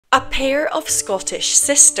pair of Scottish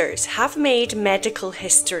sisters have made medical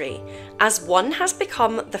history, as one has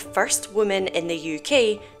become the first woman in the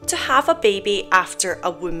UK to have a baby after a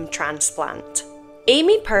womb transplant.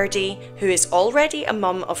 Amy Purdy, who is already a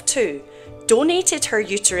mum of two, donated her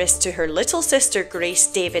uterus to her little sister Grace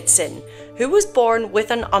Davidson, who was born with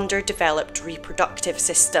an underdeveloped reproductive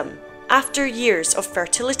system. After years of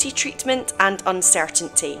fertility treatment and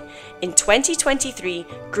uncertainty, in 2023,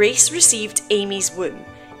 Grace received Amy's womb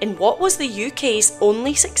in what was the UK's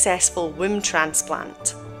only successful womb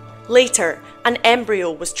transplant. Later, an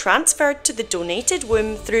embryo was transferred to the donated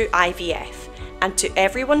womb through IVF, and to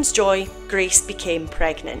everyone's joy, Grace became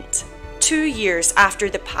pregnant. 2 years after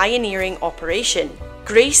the pioneering operation,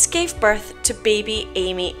 Grace gave birth to baby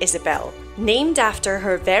Amy Isabel, named after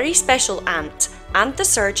her very special aunt and the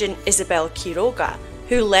surgeon Isabel Quiroga,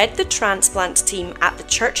 who led the transplant team at the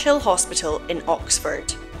Churchill Hospital in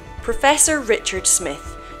Oxford. Professor Richard Smith,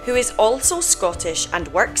 who is also Scottish and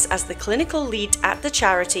works as the clinical lead at the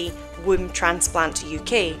charity Womb Transplant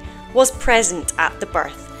UK, was present at the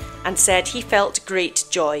birth and said he felt great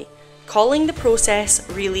joy, calling the process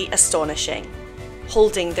really astonishing.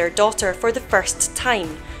 Holding their daughter for the first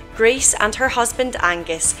time, Grace and her husband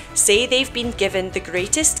Angus say they've been given the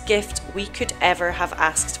greatest gift we could ever have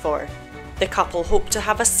asked for. The couple hope to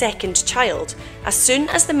have a second child as soon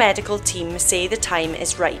as the medical team say the time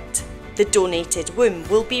is right. The donated womb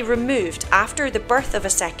will be removed after the birth of a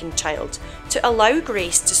second child to allow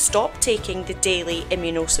Grace to stop taking the daily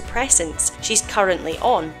immunosuppressants she's currently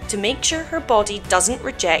on to make sure her body doesn't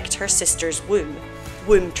reject her sister's womb.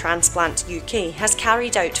 Womb Transplant UK has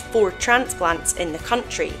carried out 4 transplants in the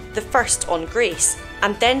country, the first on Grace,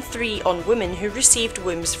 and then 3 on women who received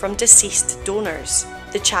wombs from deceased donors.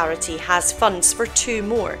 The charity has funds for 2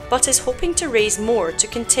 more, but is hoping to raise more to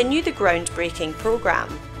continue the groundbreaking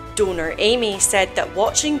programme. Donor Amy said that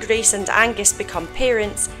watching Grace and Angus become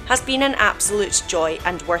parents has been an absolute joy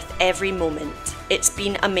and worth every moment. It's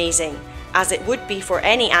been amazing, as it would be for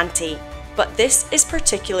any auntie, but this is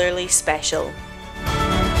particularly special.